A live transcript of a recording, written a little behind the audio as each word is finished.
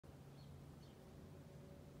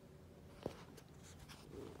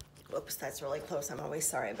Whoops, that's really close. I'm always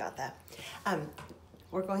sorry about that.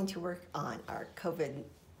 We're going to work on our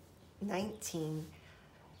COVID-19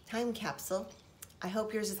 time capsule. I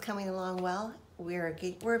hope yours is coming along well. We're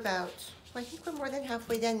about, I think we're more than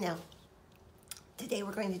halfway done now. Today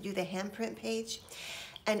we're going to do the handprint page,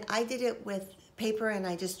 and I did it with paper and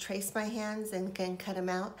I just traced my hands and can cut them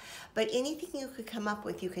out. But anything you could come up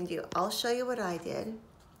with, you can do. I'll show you what I did.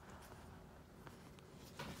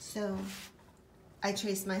 So I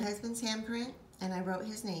traced my husband's handprint and I wrote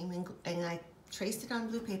his name and I traced it on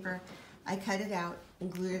blue paper. I cut it out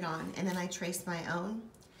and glued it on, and then I traced my own.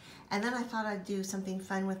 And then I thought I'd do something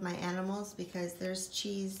fun with my animals because there's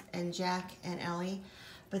Cheese and Jack and Ellie,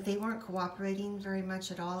 but they weren't cooperating very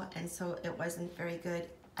much at all, and so it wasn't very good.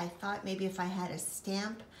 I thought maybe if I had a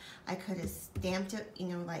stamp, I could have stamped it, you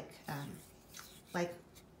know, like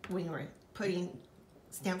when you were putting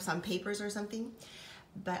stamps on papers or something,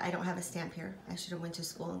 but I don't have a stamp here. I should have went to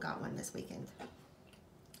school and got one this weekend.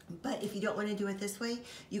 But if you don't want to do it this way,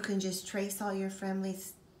 you can just trace all your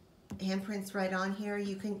family's handprints right on here.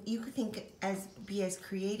 You can be as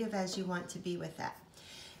creative as you want to be with that.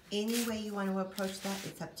 Any way you want to approach that,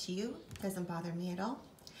 it's up to you. It doesn't bother me at all.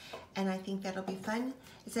 And I think that'll be fun.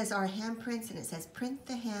 It says our handprints, and it says print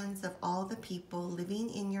the hands of all the people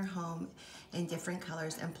living in your home in different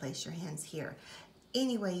colors and place your hands here.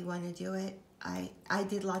 Any way you want to do it. I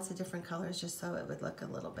did lots of different colors just so it would look a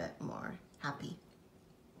little bit more happy.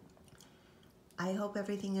 I hope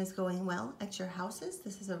everything is going well at your houses.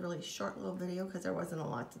 This is a really short little video because there wasn't a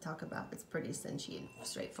lot to talk about. It's pretty cinchy and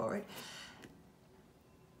straightforward.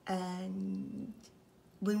 And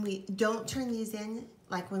when we don't turn these in,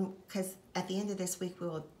 because at the end of this week we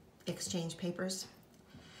will exchange papers,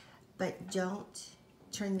 but don't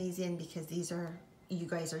turn these in because you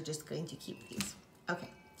guys are just going to keep these. Okay,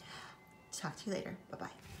 talk to you later. Bye-bye.